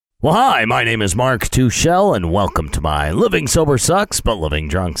Well, hi, my name is Mark Tuchel, and welcome to my Living Sober Sucks, but Living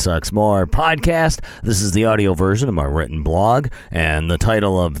Drunk Sucks More podcast. This is the audio version of my written blog, and the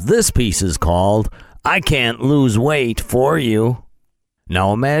title of this piece is called, I Can't Lose Weight for You.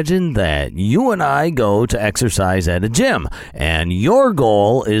 Now imagine that you and I go to exercise at a gym, and your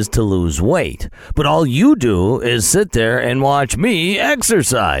goal is to lose weight, but all you do is sit there and watch me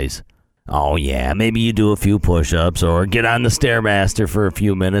exercise. Oh yeah, maybe you do a few push-ups or get on the Stairmaster for a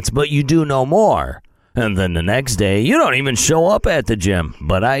few minutes, but you do no more. And then the next day, you don't even show up at the gym,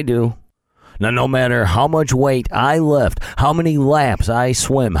 but I do. Now, no matter how much weight I lift, how many laps I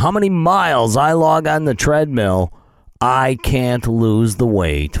swim, how many miles I log on the treadmill, I can't lose the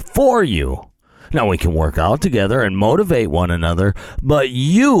weight for you. Now, we can work out together and motivate one another, but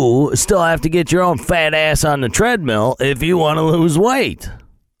you still have to get your own fat ass on the treadmill if you want to lose weight.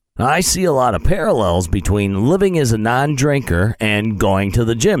 I see a lot of parallels between living as a non-drinker and going to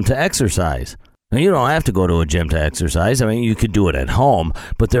the gym to exercise. Now, you don't have to go to a gym to exercise. I mean, you could do it at home,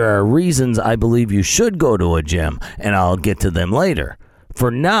 but there are reasons I believe you should go to a gym, and I'll get to them later. For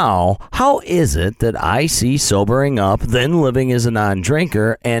now, how is it that I see sobering up, then living as a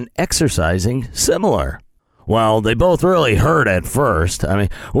non-drinker, and exercising similar? Well, they both really hurt at first. I mean,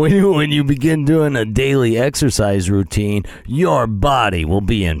 when you begin doing a daily exercise routine, your body will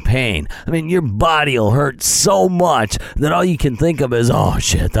be in pain. I mean, your body will hurt so much that all you can think of is, oh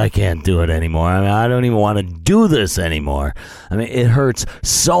shit, I can't do it anymore. I mean, I don't even want to do this anymore. I mean, it hurts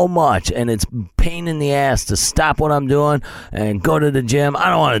so much, and it's pain in the ass to stop what I'm doing and go to the gym. I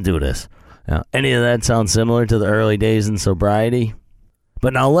don't want to do this. Now, any of that sound similar to the early days in sobriety?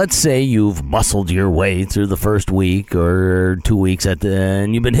 But now let's say you've muscled your way through the first week or 2 weeks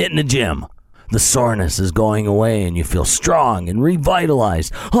and you've been hitting the gym. The soreness is going away and you feel strong and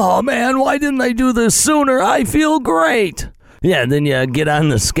revitalized. Oh man, why didn't I do this sooner? I feel great. Yeah, then you get on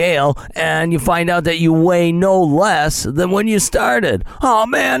the scale and you find out that you weigh no less than when you started. Oh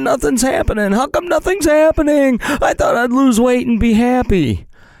man, nothing's happening. How come nothing's happening? I thought I'd lose weight and be happy.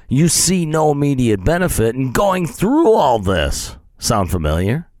 You see no immediate benefit in going through all this. Sound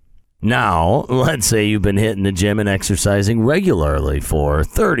familiar? Now, let's say you've been hitting the gym and exercising regularly for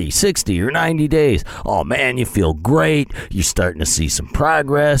 30, 60, or 90 days. Oh man, you feel great, you're starting to see some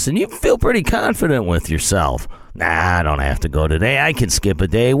progress, and you feel pretty confident with yourself. Nah, I don't have to go today, I can skip a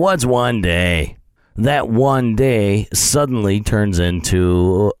day. What's one day? That one day suddenly turns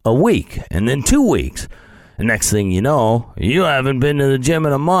into a week, and then 2 weeks. The next thing you know, you haven't been to the gym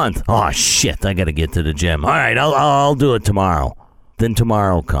in a month. Oh shit, I gotta get to the gym. All right, I'll do it tomorrow. Then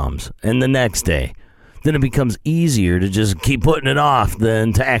tomorrow comes, and the next day. Then it becomes easier to just keep putting it off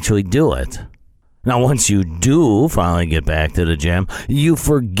than to actually do it. Now, once you do finally get back to the gym, you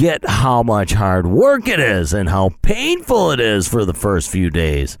forget how much hard work it is and how painful it is for the first few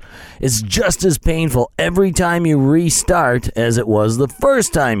days. It's just as painful every time you restart as it was the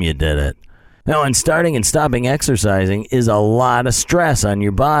first time you did it. Now, and starting and stopping exercising is a lot of stress on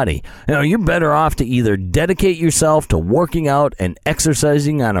your body. You're better off to either dedicate yourself to working out and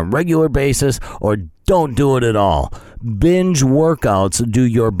exercising on a regular basis or don't do it at all. Binge workouts do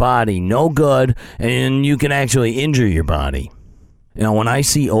your body no good, and you can actually injure your body. When I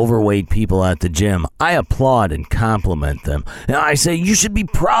see overweight people at the gym, I applaud and compliment them. I say, you should be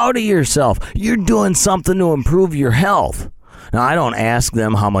proud of yourself. You're doing something to improve your health. Now, I don't ask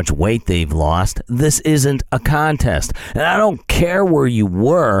them how much weight they've lost. This isn't a contest. And I don't care where you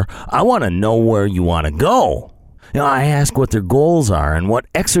were. I want to know where you want to go. I ask what their goals are and what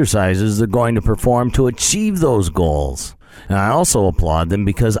exercises they're going to perform to achieve those goals. And I also applaud them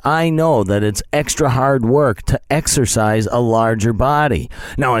because I know that it's extra hard work to exercise a larger body.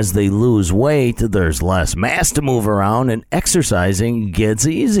 Now, as they lose weight, there's less mass to move around and exercising gets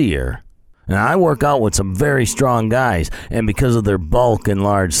easier. Now, I work out with some very strong guys, and because of their bulk and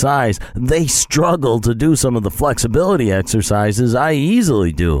large size, they struggle to do some of the flexibility exercises I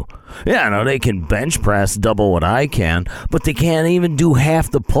easily do. Yeah, they can bench press double what I can, but they can't even do half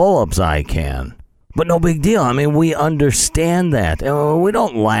the pull-ups I can. But no big deal. I mean, we understand that. And we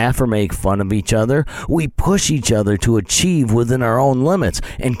don't laugh or make fun of each other. We push each other to achieve within our own limits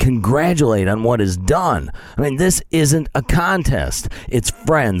and congratulate on what is done. I mean, this isn't a contest. It's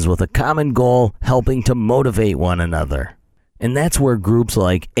friends with a common goal helping to motivate one another. And that's where groups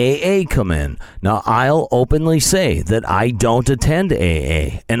like AA come in. Now, I'll openly say that I don't attend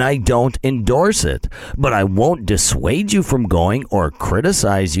AA, and I don't endorse it. But I won't dissuade you from going or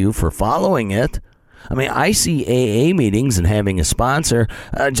criticize you for following it. I mean, I see AA meetings and having a sponsor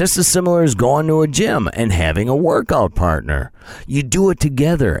just as similar as going to a gym and having a workout partner. You do it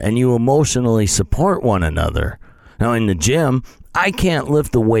together and you emotionally support one another. Now, in the gym, I can't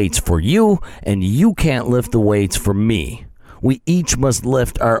lift the weights for you, and you can't lift the weights for me. We each must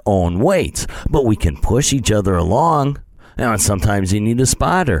lift our own weights, but we can push each other along. Now, sometimes you need a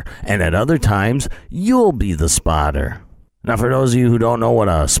spotter, and at other times, you'll be the spotter. Now, for those of you who don't know what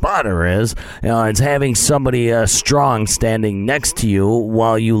a spotter is, it's having somebody strong standing next to you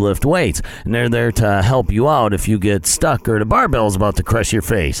while you lift weights. And they're there to help you out if you get stuck or the barbell's about to crush your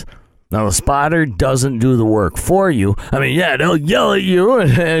face. Now, the spotter doesn't do the work for you. I mean, yeah, they'll yell at you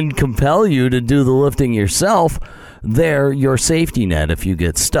and compel you to do the lifting yourself. They're your safety net if you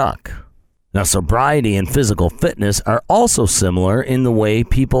get stuck. Now, sobriety and physical fitness are also similar in the way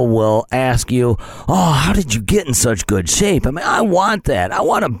people will ask you, oh, how did you get in such good shape? I mean, I want that. I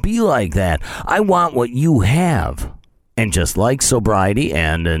want to be like that. I want what you have. And just like sobriety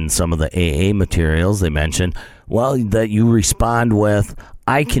and in some of the AA materials they mention, well, that you respond with,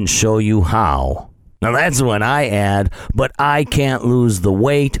 I can show you how. Now that's when I add, but I can't lose the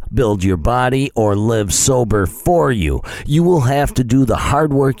weight, build your body, or live sober for you. You will have to do the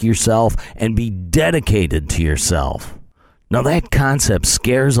hard work yourself and be dedicated to yourself. Now that concept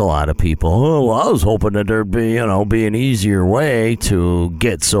scares a lot of people. Oh, well, I was hoping that there'd be an easier way to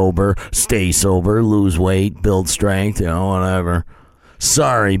get sober, stay sober, lose weight, build strength, whatever.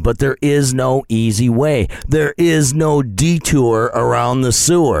 Sorry, but there is no easy way. There is no detour around the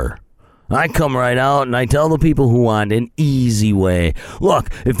sewer. I come right out and I tell the people who want an easy way. Look,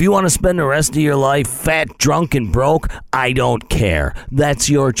 if you want to spend the rest of your life fat, drunk, and broke, I don't care. That's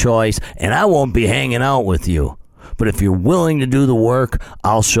your choice, and I won't be hanging out with you. But if you're willing to do the work,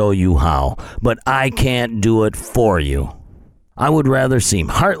 I'll show you how. But I can't do it for you. I would rather seem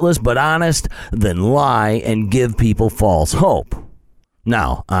heartless but honest than lie and give people false hope.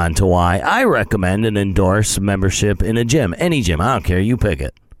 Now, on to why I recommend and endorse membership in a gym. Any gym, I don't care, you pick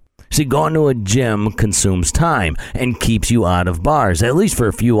it. See, going to a gym consumes time and keeps you out of bars, at least for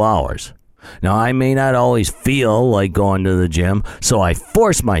a few hours. Now, I may not always feel like going to the gym, so I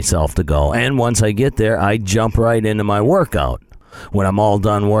force myself to go, and once I get there, I jump right into my workout. When I'm all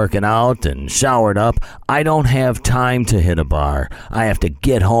done working out and showered up, I don't have time to hit a bar. I have to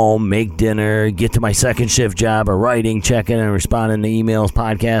get home, make dinner, get to my second shift job of writing, checking and responding to emails,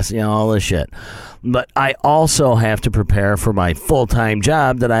 podcasts, all this shit. But I also have to prepare for my full-time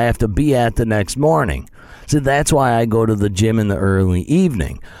job that I have to be at the next morning. So that's why I go to the gym in the early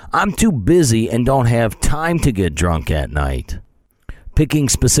evening. I'm too busy and don't have time to get drunk at night. Picking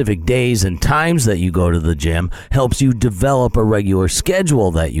specific days and times that you go to the gym helps you develop a regular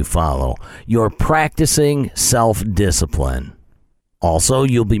schedule that you follow. You're practicing self-discipline. Also,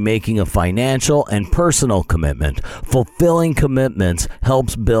 you'll be making a financial and personal commitment. Fulfilling commitments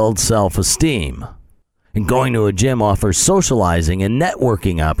helps build self-esteem. And going to a gym offers socializing and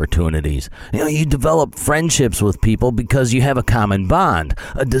networking opportunities. You develop friendships with people because you have a common bond,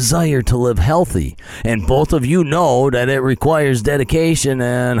 a desire to live healthy. And both of you know that it requires dedication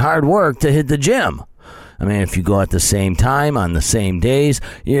and hard work to hit the gym. I mean, if you go at the same time on the same days,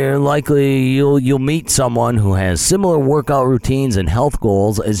 you're likely you'll meet someone who has similar workout routines and health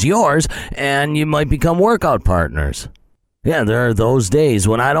goals as yours, and you might become workout partners. Yeah, there are those days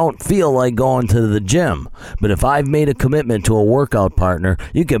when I don't feel like going to the gym, but if I've made a commitment to a workout partner,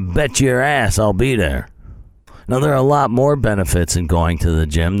 you can bet your ass I'll be there. Now, there are a lot more benefits in going to the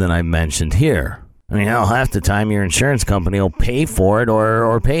gym than I mentioned here. I mean, half the time your insurance company will pay for it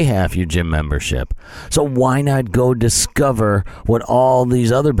or pay half your gym membership. So why not go discover what all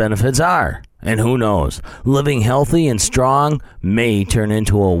these other benefits are? And who knows, living healthy and strong may turn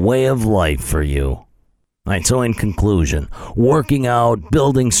into a way of life for you. All right, so in conclusion, working out,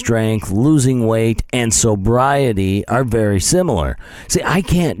 building strength, losing weight, and sobriety are very similar. See, I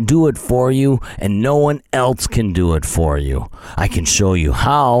can't do it for you, and no one else can do it for you. I can show you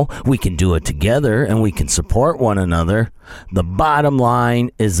how, we can do it together, and we can support one another. The bottom line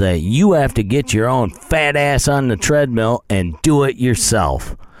is that you have to get your own fat ass on the treadmill and do it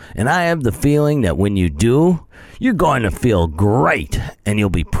yourself. And I have the feeling that when you do, you're going to feel great, and you'll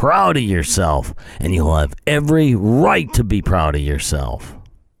be proud of yourself, and you'll have every right to be proud of yourself.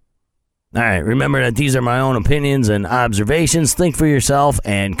 All right, remember that these are my own opinions and observations. Think for yourself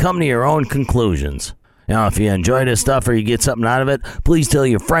and come to your own conclusions. Now, if you enjoy this stuff or you get something out of it, please tell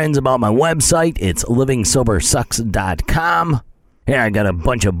your friends about my website. It's livingsobersucks.com. Yeah, I got a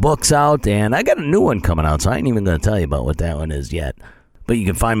bunch of books out, and I got a new one coming out, so I ain't even going to tell you about what that one is yet. But you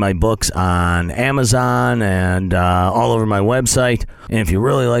can find my books on Amazon and all over my website. And if you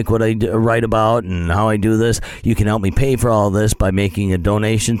really like what I write about and how I do this, you can help me pay for all this by making a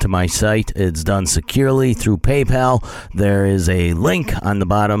donation to my site. It's done securely through PayPal. There is a link on the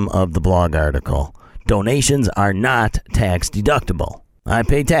bottom of the blog article. Donations are not tax deductible. I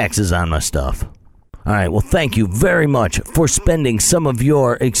pay taxes on my stuff. All right, well, thank you very much for spending some of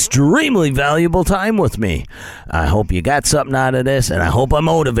your extremely valuable time with me. I hope you got something out of this, and I hope I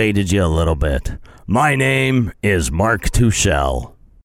motivated you a little bit. My name is Mark Tuchel.